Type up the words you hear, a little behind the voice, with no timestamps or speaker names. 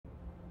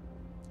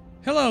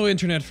Hello,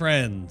 internet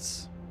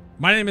friends.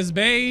 My name is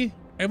Bay,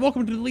 and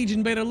welcome to the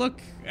Legion Beta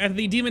look at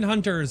the Demon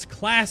Hunter's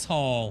class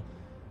hall,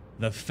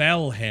 the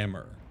Fel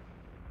Hammer.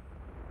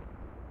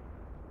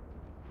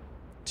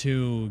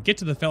 To get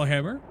to the Fel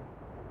Hammer,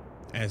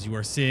 as you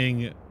are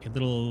seeing a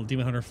little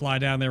Demon Hunter fly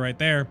down there right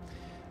there,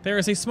 there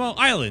is a small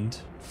island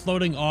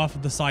floating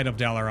off the side of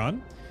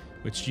Dalaran,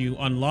 which you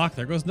unlock.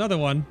 There goes another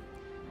one,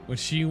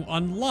 which you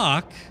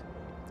unlock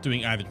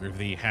doing either of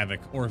the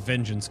Havoc or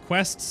Vengeance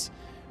quests.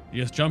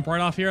 You just jump right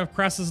off here of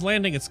Krasus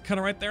Landing. It's kind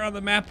of right there on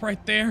the map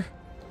right there.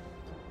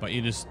 But you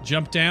just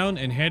jump down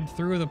and head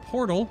through the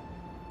portal,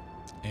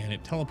 and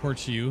it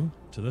teleports you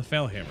to the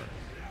Fel Hammer.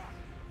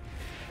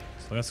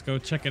 So let's go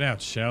check it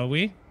out, shall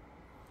we?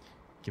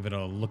 Give it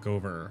a look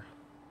over.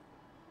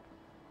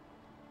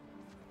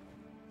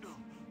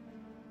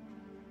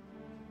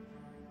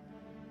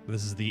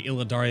 This is the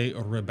Illidari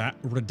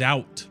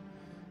Redoubt,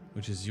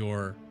 which is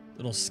your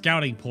little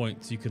scouting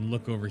point, so you can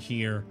look over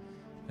here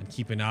and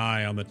keep an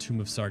eye on the Tomb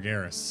of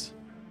Sargeras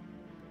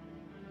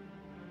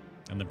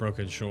and the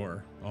Broken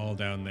Shore, all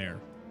down there.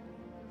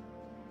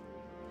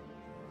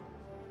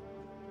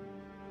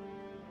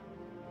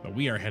 But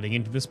we are heading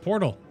into this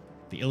portal,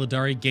 the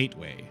Illidari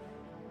Gateway.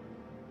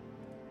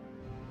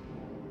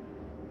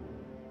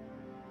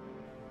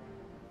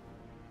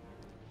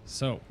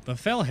 So, the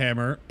Fel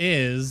Hammer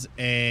is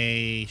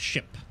a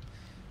ship.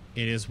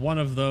 It is one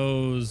of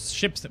those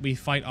ships that we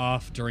fight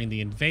off during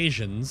the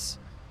invasions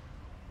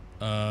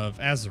of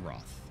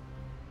Azeroth.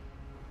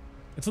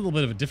 It's a little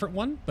bit of a different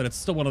one, but it's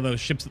still one of those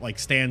ships that like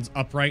stands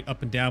upright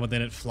up and down, but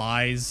then it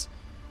flies,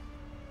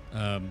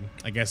 I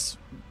guess,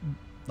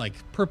 like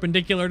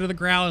perpendicular to the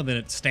ground, and then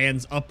it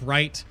stands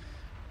upright.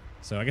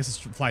 So I guess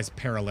it flies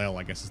parallel,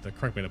 I guess is the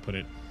correct way to put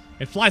it.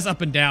 It flies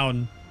up and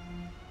down,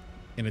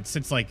 and it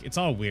sits like, it's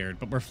all weird,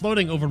 but we're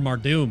floating over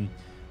Mardum.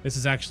 This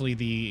is actually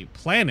the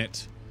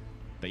planet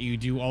that you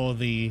do all of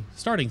the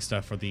starting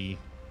stuff for the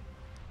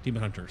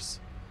Demon Hunters.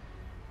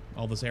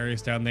 All those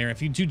areas down there.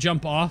 If you do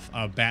jump off,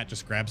 a bat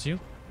just grabs you.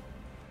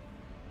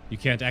 You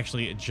can't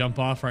actually jump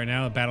off right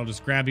now. A bat will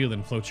just grab you,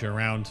 then float you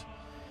around.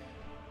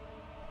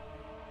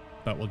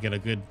 But we'll get a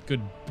good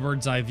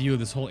bird's eye view of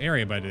this whole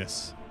area by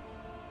this.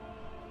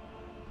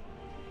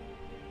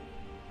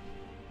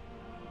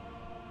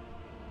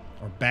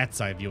 Or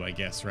bat's eye view, I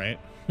guess, right?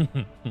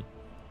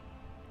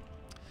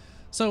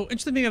 So,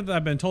 interesting thing that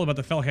I've been told about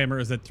the Fel Hammer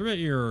is that throughout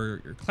your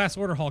class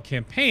order hall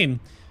campaign,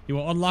 you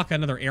will unlock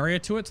another area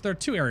to it. So there are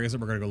two areas that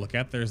we're going to go look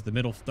at. There's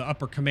the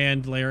upper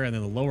command layer, and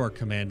then the lower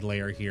command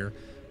layer here.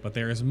 But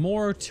there is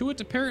more to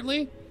it,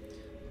 apparently.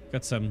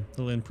 Got some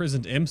little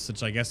imprisoned imps,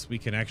 which I guess we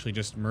can actually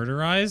just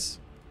murderize.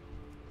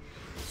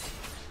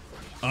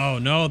 Oh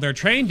no, they're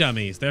train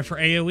dummies. They're for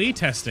AoE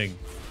testing.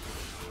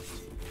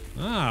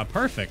 Ah,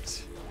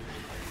 perfect.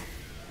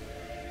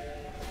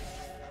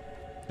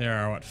 There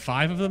are, what,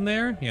 5 of them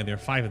there? Yeah, there are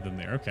 5 of them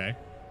there. Okay.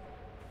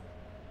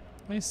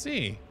 I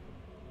see.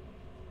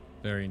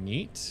 Very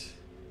neat. So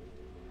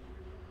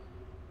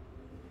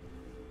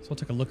we'll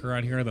take a look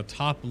around here at the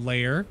top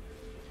layer.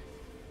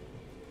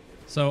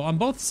 So on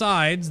both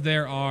sides,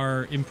 there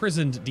are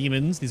imprisoned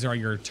demons. These are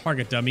your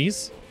target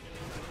dummies.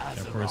 And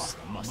of course,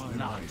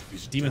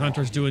 Demon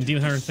Hunters doing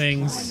Demon Hunter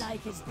things.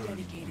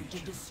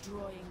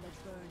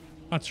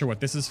 Not sure what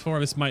this is for.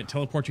 This might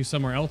teleport you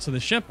somewhere else in the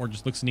ship, or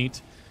just looks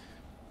neat.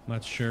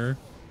 Not sure.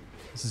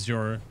 This is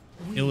your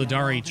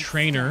Illidari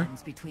trainer.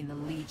 Between the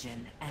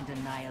Legion and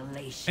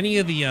annihilation. Any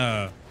of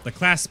the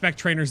class spec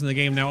trainers in the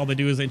game now, all they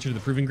do is enter the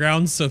proving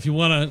grounds. So if you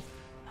want a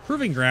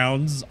proving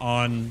grounds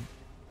on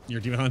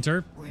your Demon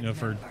Hunter, you know,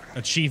 for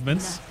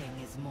achievements,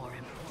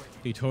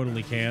 you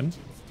totally can.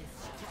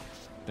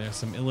 There's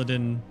some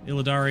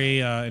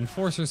Illidari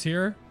enforcers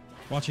here,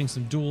 watching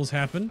some duels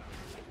happen.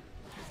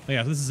 But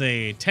yeah, this is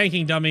a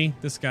tanking dummy.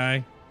 This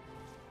guy,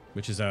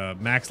 which is a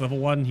max level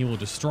 1, he will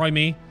destroy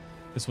me.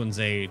 This one's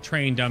a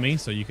train dummy,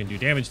 so you can do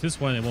damage to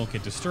this one, it won't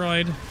get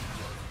destroyed.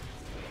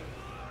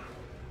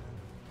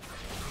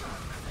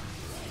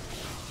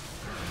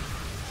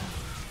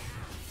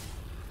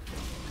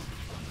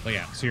 But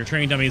yeah, so your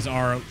train dummies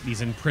are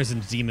these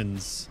imprisoned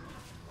demons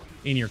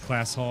in your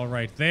class hall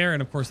right there.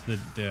 And of course the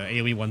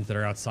AoE ones that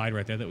are outside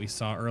right there that we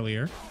saw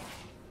earlier.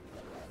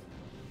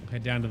 We'll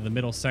head down to the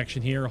middle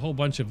section here. A whole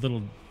bunch of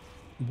little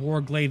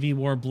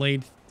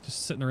Warblade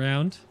just sitting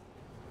around.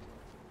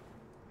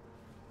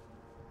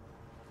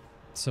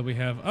 So we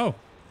have, oh,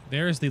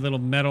 there's the little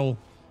metal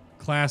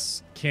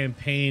class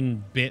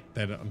campaign bit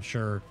that I'm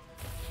sure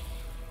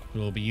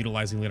we'll be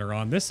utilizing later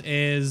on. This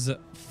is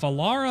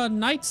Falara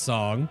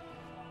Nightsong.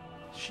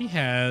 She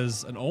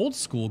has an old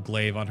school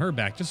glaive on her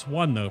back. Just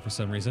one, though, for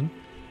some reason.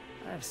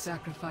 I've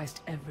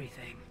sacrificed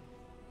everything.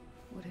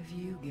 What have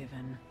you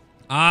given?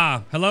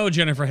 Ah, hello,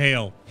 Jennifer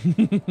Hale.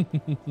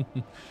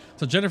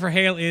 So Jennifer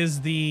Hale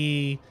is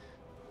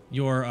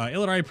your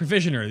Illidari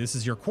Provisioner. This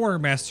is your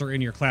quartermaster in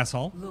your class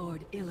hall.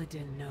 Lord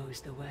Illidan knows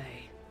the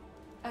way.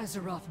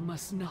 Azeroth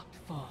must not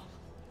fall.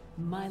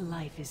 My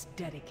life is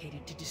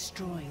dedicated to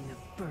destroying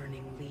the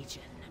Burning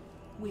Legion.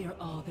 We are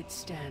all that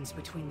stands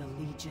between the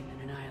Legion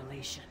and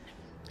annihilation.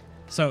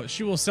 So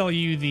she will sell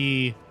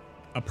you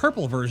a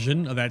purple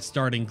version of that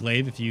starting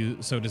glaive if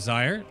you so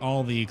desire.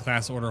 All the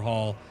class order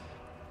hall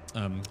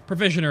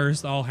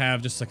provisioners all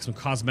have just like some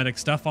cosmetic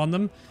stuff on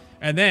them.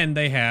 And then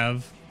they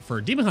have,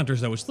 for demon hunters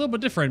though, which is a little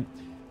bit different,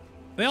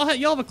 you all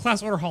have a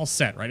class order hall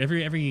set, right?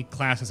 Every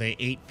class has a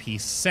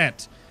 8-piece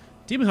set.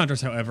 Demon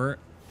hunters, however,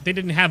 they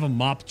didn't have a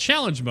mop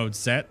challenge mode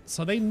set,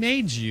 so they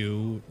made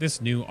you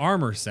this new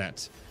armor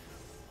set,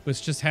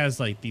 which just has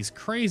like these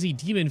crazy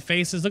demon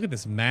faces. Look at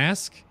this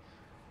mask.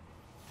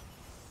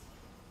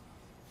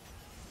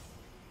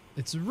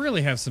 It's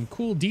really has some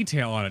cool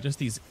detail on it. Just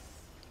these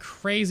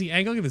crazy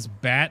angle. Look at this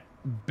bat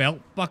belt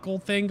buckle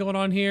thing going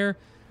on here.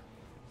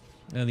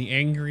 And the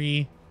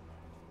angry,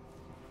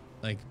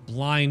 like,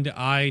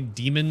 blind-eyed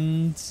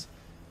demons.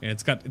 And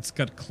it's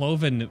got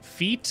cloven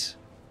feet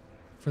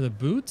for the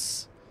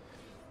boots.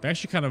 They're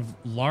actually kind of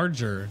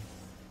larger.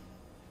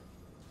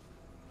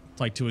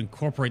 It's like to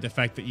incorporate the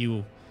fact that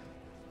you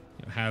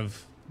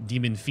have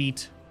demon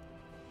feet.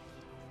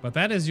 But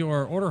that is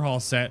your order hall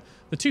set.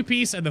 The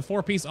 2-piece and the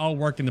 4-piece all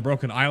work in the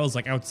Broken Isles,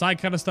 like outside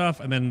kind of stuff.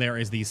 And then there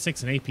is the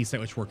 6 and 8-piece set,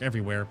 which work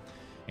everywhere.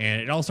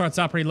 And it all starts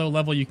out pretty low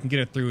level. You can get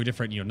it through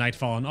different,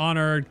 Nightfall and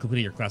Honored,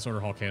 completing your class order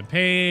hall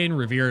campaign,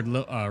 revered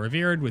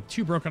with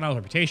 2 Broken Isle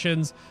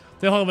reputations.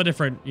 They all have a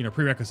different,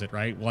 prerequisite,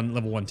 right?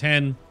 Level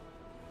 110.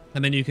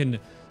 And then you can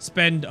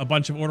spend a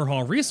bunch of order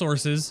hall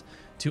resources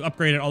to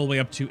upgrade it all the way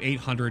up to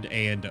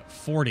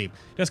 840. It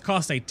does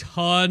cost a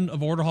ton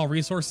of order hall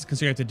resources,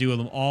 because you have to do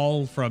them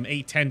all from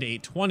 810 to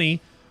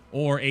 820,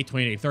 or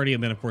 820 to 830,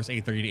 and then of course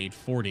 830 to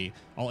 840,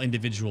 all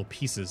individual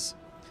pieces.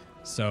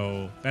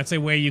 So that's a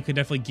way you could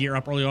definitely gear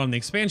up early on in the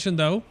expansion,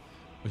 though,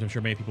 which I'm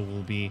sure many people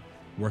will be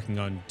working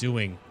on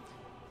doing.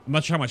 I'm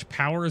not sure how much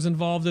power is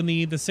involved in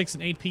the 6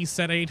 and 8-piece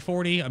set at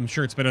 840. I'm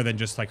sure it's better than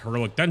just like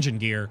heroic dungeon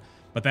gear,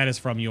 but that is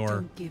from your...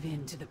 Don't give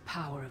in to the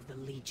power of the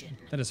Legion.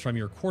 That is from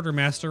your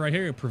quartermaster right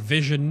here, your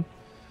provisioner.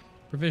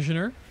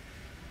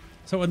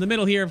 So in the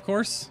middle here, of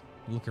course,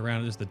 look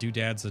around, there's the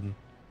doodads and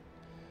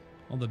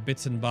all the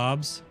bits and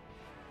bobs.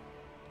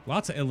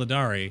 Lots of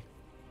Illidari.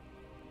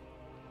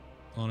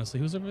 Honestly,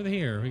 who's over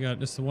here? We got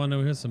just the one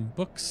over here, some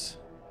books.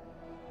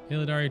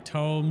 Illidari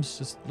tomes,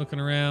 just looking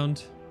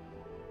around.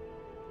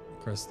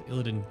 Of course, the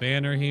Illidan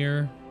banner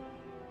here.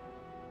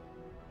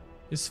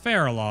 Is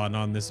Firelord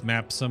on this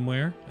map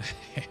somewhere?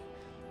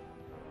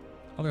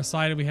 Other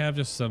side, we have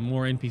just some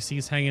more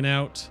NPCs hanging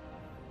out.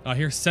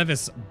 Here's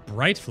Sevis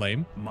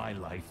Brightflame. My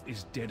life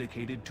is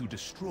dedicated to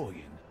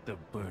destroying the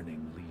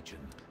Burning Legion.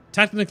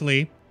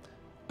 Technically,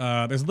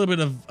 there's a little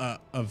bit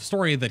of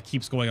story that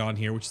keeps going on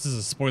here, which this is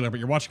a spoiler, but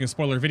you're watching a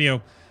spoiler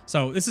video.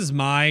 So this is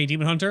my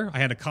Demon Hunter. I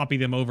had to copy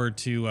them over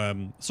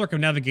to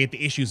circumnavigate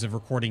the issues of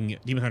recording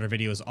Demon Hunter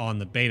videos on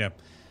the beta.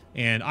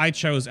 And I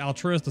chose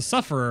Altruis the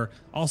Sufferer.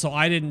 Also,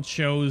 I didn't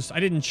choose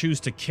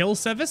to kill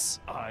Sevis.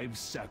 I've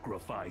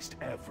sacrificed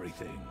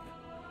everything.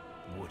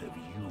 What have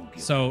you given?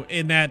 So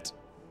in that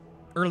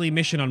early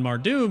mission on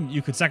Mardum,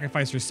 you could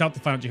sacrifice yourself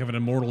to find out you have an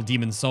immortal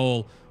demon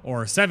soul,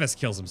 or Sevis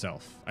kills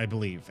himself, I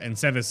believe. And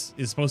Sevis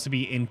is supposed to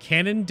be in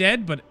canon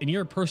dead, but in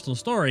your personal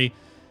story,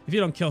 if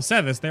you don't kill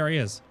Sevis, there he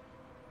is.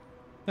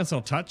 That's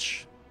no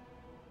touch.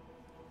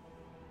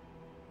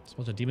 There's a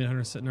bunch of demon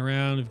hunters sitting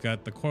around. We've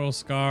got the Coil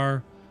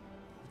Scar.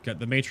 Got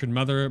the Matron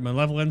Mother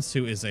Malevolence,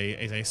 who is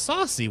a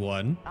saucy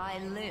one. I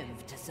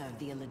live to serve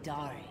the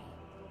Illidari.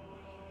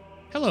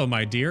 Hello,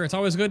 my dear. It's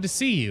always good to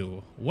see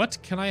you. What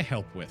can I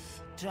help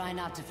with? Try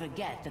not to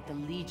forget that the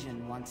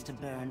Legion wants to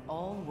burn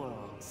all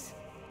worlds,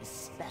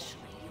 especially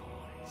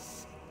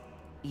yours.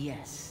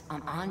 Yes,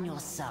 I'm on your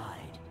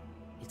side.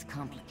 It's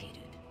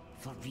complicated,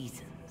 for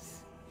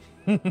reasons.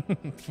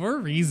 For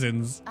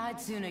reasons? I'd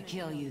sooner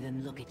kill you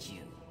than look at you.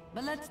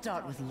 But let's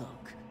start with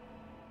look.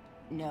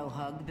 No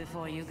hug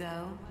before you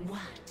go?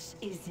 What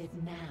is it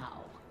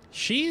now?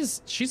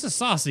 She's a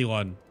saucy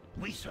one.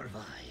 We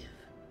survive.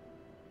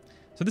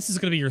 So this is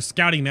going to be your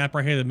scouting map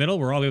right here in the middle,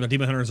 where all the other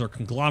demon hunters are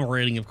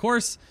conglomerating, of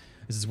course.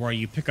 This is where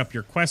you pick up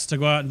your quest to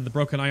go out into the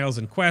Broken Isles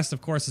and quest.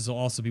 Of course, this will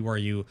also be where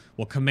you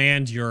will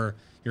command your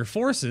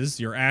forces,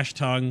 your Ash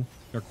Tongue,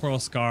 your Coil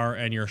Scar,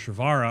 and your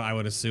Shrivara, I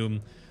would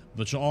assume,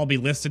 which will all be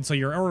listed. So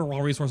your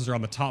overall resources are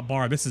on the top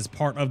bar. This is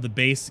part of the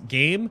base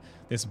game.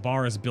 This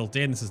bar is built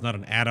in. This is not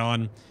an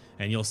add-on.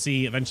 And you'll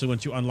see eventually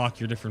once you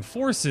unlock your different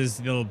forces,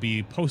 they'll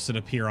be posted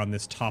up here on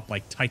this top,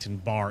 like, Titan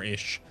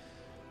bar-ish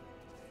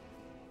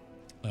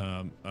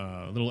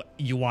little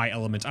UI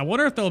element. I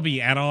wonder if there'll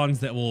be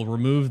add-ons that will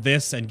remove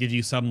this and give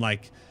you some,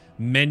 like,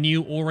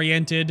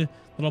 menu-oriented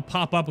little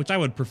pop-up, which I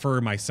would prefer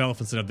myself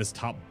instead of this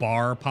top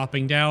bar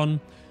popping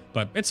down.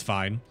 But it's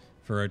fine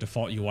for a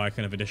default UI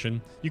kind of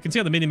edition. You can see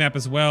on the mini-map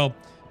as well,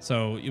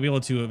 so you'll be able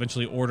to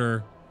eventually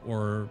order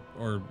or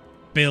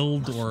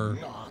build or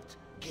Not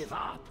give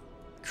up.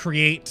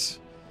 create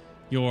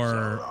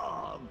your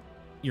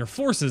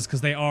forces,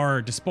 because they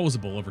are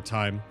disposable over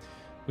time.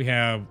 We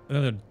have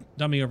another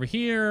dummy over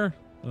here,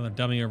 another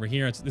dummy over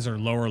here. These are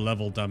lower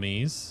level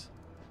dummies.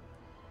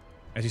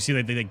 As you see,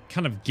 they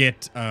kind of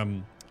get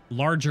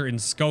larger in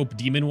scope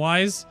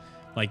demon-wise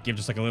Like, you have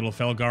just like a little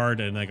Fel guard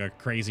and like a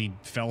crazy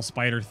Fel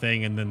spider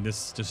thing, and then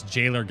this just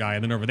jailer guy.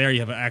 And then over there you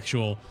have an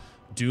actual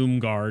Doom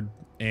guard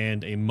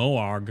and a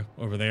Moog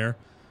over there.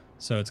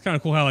 So it's kind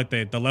of cool how like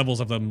the levels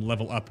of them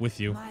level up with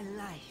you. My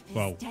life is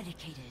Whoa.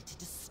 dedicated to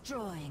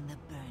destroying the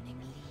Burning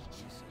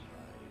Legion.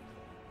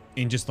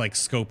 In just like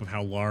scope of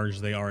how large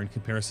they are in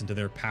comparison to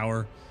their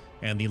power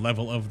and the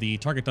level of the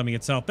target dummy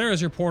itself. There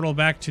is your portal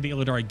back to the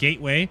Illidari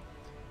Gateway.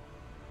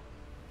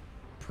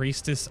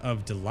 Priestess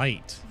of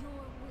Delight. Your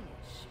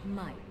wish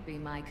might be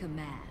my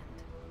command.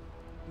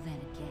 Then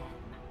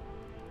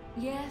again,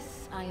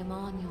 yes, I am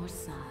on your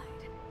side.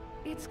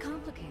 It's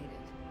complicated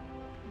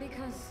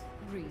because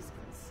reasons.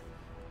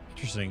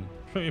 Interesting.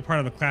 Probably part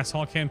of the Class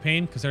Hall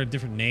campaign because there are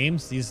different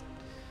names. These,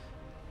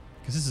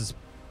 because this is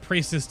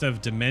Priestess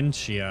of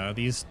Dementia.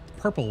 These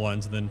purple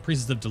ones, and then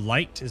Priestess of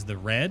Delight is the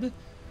red.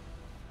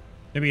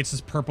 Maybe it's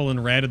just purple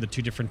and red are the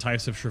two different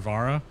types of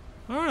Shrivara.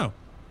 I don't know.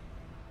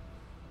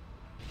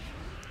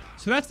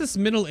 So that's this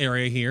middle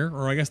area here,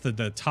 or I guess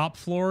the top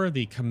floor,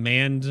 the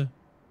command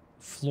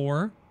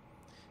floor.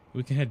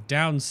 We can head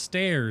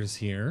downstairs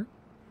here.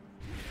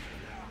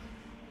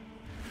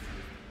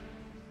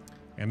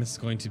 And this is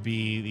going to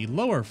be the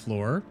lower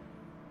floor,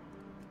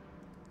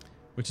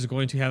 which is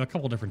going to have a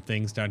couple different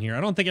things down here.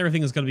 I don't think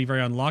everything is going to be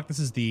very unlocked. This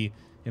is the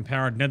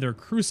Empowered Nether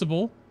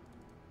Crucible,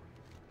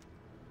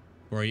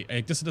 where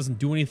I guess it doesn't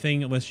do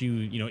anything unless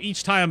you know,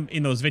 each time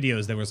in those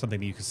videos there was something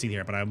that you could see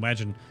here. But I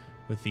imagine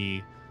with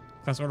the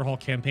Class Order Hall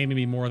campaign,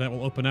 maybe more of that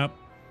will open up.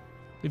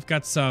 We've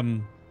got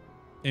some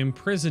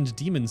imprisoned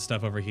demon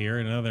stuff over here,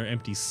 and another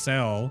empty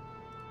cell.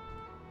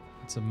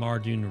 It's a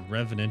Mardum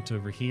Revenant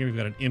over here. We've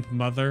got an Imp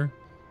Mother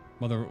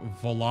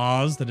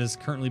Volaz, that is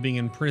currently being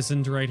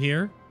imprisoned right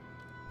here.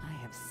 I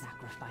have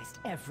sacrificed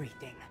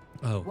everything.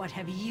 Oh. What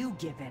have you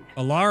given?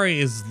 Illidari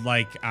is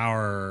like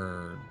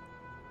our...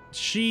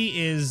 She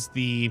is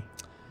the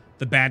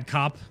bad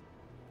cop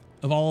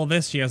of all of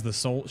this. She has the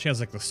soul... She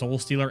has like the Soul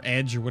Stealer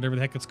Edge or whatever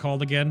the heck it's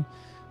called again.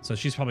 So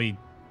she's probably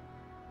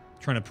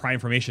trying to pry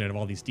information out of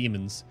all these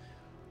demons.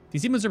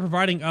 These demons are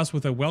providing us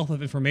with a wealth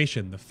of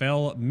information. The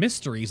Fel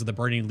mysteries of the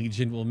Burning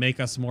Legion will make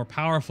us more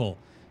powerful,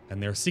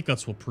 and their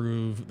secrets will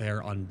prove their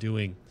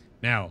undoing.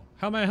 Now,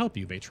 how may I help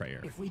you, Betrayer?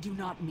 If we do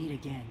not meet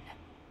again,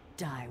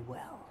 die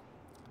well.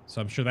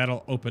 So I'm sure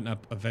that'll open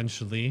up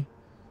eventually.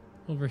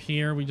 Over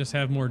here, we just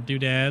have more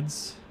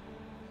doodads.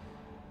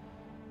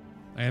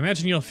 I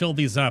imagine you'll fill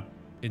these up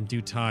in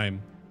due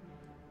time.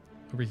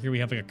 Over here, we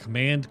have like a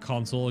command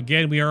console.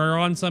 Again, we are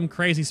on some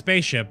crazy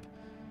spaceship.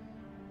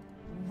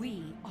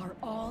 We are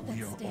all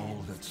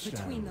that stands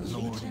between the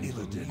Lord Legion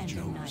Illidan and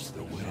chose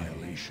the way.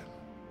 annihilation.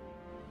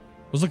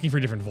 I was looking for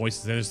different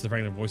voices. There's the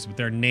regular voices, but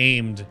they're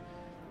named.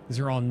 These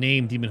are all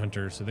named demon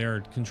hunters, so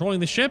they're controlling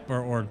the ship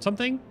or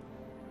something.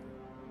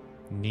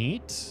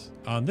 Neat.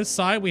 On this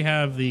side, we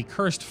have the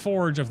Cursed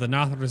Forge of the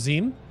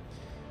Nathrazim,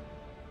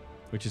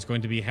 which is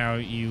going to be how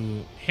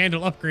you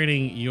handle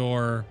upgrading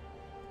your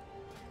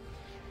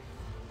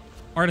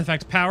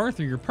artifact power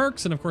through your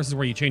perks, and of course, this is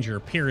where you change your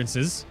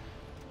appearances.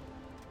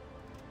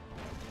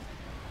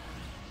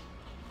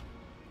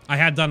 I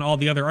had done all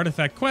the other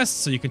artifact quests,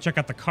 so you can check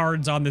out the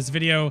cards on this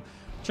video,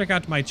 check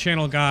out my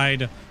channel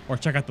guide, or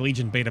check out the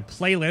Legion Beta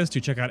playlist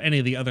to check out any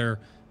of the other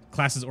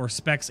classes or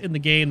specs in the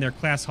game, their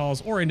class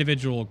halls, or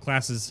individual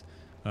classes,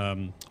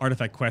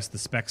 artifact quests, the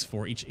specs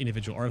for each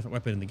individual artifact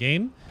weapon in the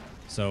game.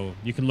 So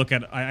you can look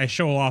at, I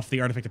show off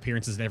the artifact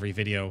appearances in every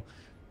video.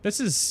 This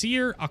is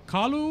Seer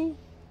Akalu.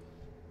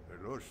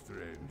 Hello,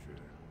 stranger.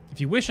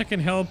 If you wish, I can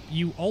help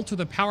you alter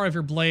the power of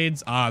your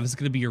blades. This is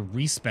going to be your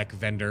respec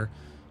vendor,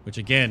 which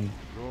again,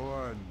 Go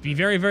on. be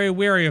very, very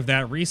wary of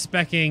that.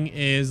 Respecking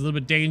is a little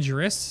bit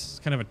dangerous. It's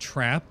kind of a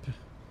trap.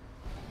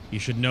 You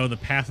should know the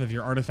path of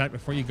your artifact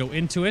before you go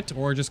into it,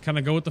 or just kind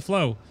of go with the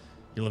flow.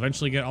 You'll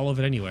eventually get all of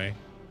it anyway.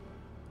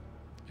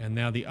 And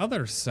now the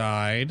other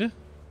side.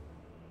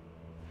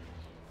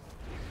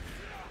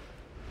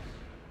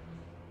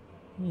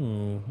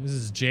 Ooh, this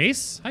is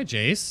Jace. Hi,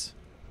 Jace.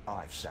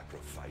 I've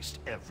sacrificed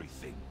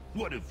everything.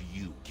 What have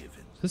you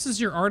given? This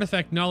is your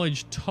artifact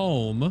knowledge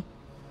tome,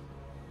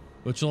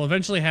 which will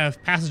eventually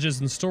have passages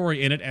and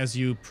story in it as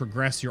you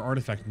progress your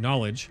artifact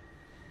knowledge.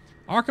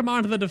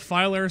 Archimond the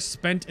Defiler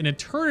spent an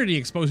eternity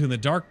exposing the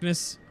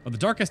darkness of the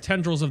darkest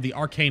tendrils of the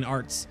arcane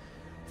arts.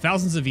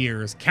 Thousands of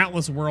years,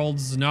 countless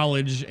worlds,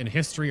 knowledge, and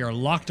history are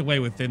locked away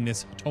within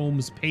this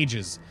tome's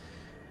pages.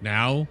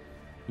 Now,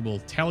 we will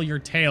tell your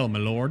tale, my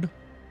lord.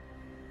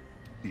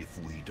 If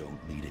we don't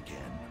meet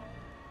again,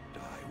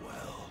 die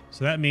well.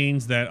 So that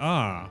means that,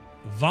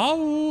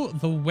 Vau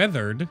the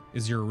Weathered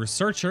is your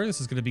researcher. This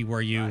is going to be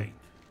where you... Light.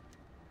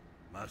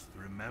 Must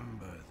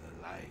remember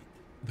the light.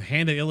 The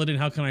Hand of Illidan,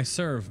 how can I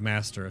serve,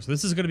 Master? So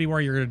this is going to be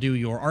where you're going to do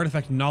your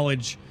artifact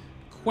knowledge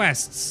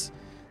quests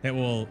that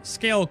will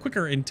scale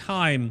quicker in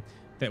time,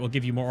 that will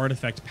give you more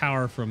artifact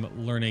power from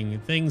learning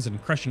things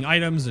and crushing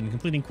items and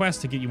completing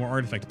quests to get you more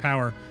artifact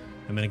power.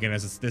 And then again,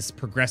 as this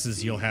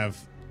progresses, you'll have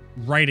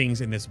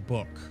writings in this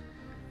book.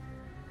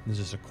 There's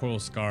just a Coil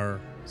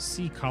Scar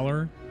Sea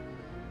Collar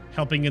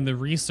helping in the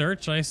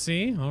research, I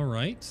see. All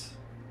right.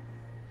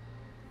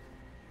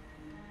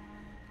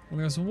 And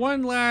there's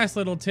one last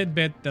little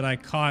tidbit that I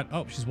caught.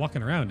 Oh, she's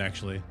walking around,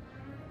 actually.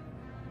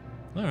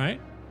 All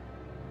right.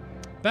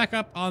 Back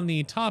up on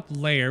the top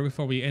layer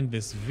before we end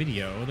this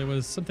video, there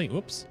was something...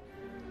 Oops.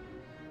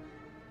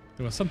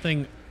 There was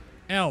something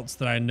else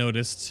that I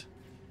noticed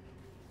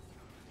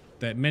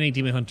that many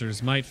demon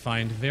hunters might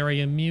find very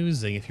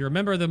amusing. If you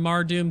remember the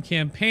Mardum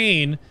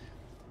campaign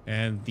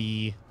and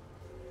the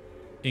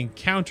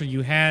encounter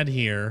you had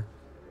here,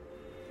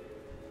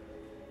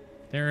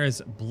 there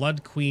is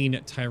Blood Queen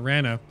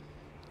Tyranna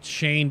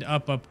chained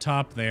up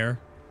top there,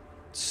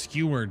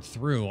 skewered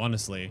through,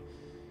 honestly.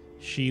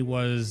 She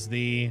was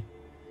the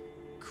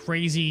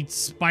crazy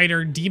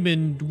spider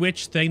demon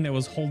witch thing that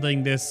was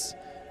holding the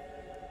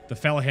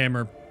Fel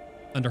Hammer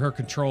under her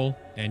control,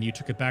 and you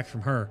took it back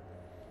from her.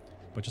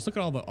 But just look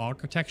at all the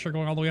architecture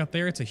going all the way up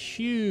there. It's a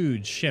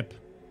huge ship.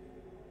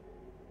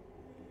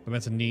 But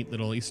that's a neat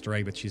little Easter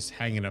egg that she's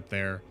hanging up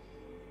there,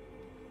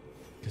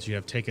 because you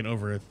have taken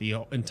over the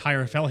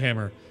entire Fel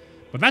Hammer.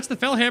 But that's the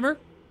Fel Hammer,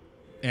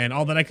 and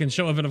all that I can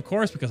show of it, of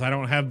course, because I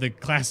don't have the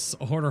Class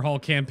Order Hall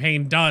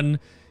campaign done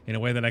in a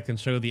way that I can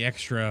show the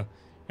extra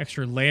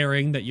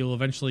layering that you'll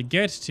eventually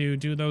get to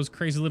do those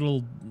crazy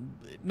little,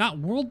 not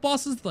world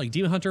bosses, like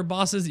demon hunter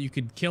bosses that you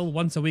could kill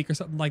once a week or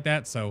something like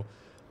that. So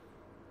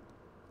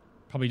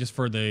probably just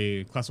for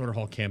the Class Order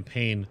Hall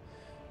campaign.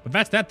 But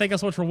that's that. Thank you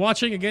so much for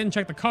watching. Again,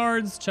 check the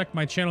cards, check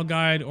my channel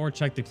guide, or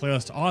check the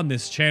playlist on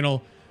this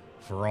channel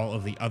for all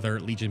of the other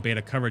Legion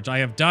beta coverage I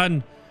have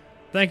done.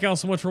 Thank you all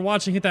so much for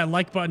watching. Hit that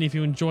like button if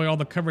you enjoy all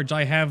the coverage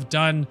I have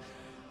done.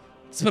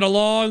 It's been a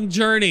long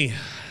journey.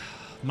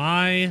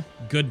 My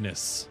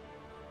goodness.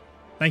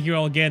 Thank you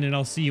all again, and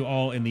I'll see you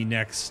all in the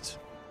next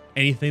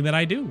anything that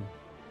I do.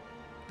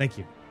 Thank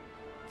you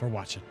for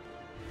watching.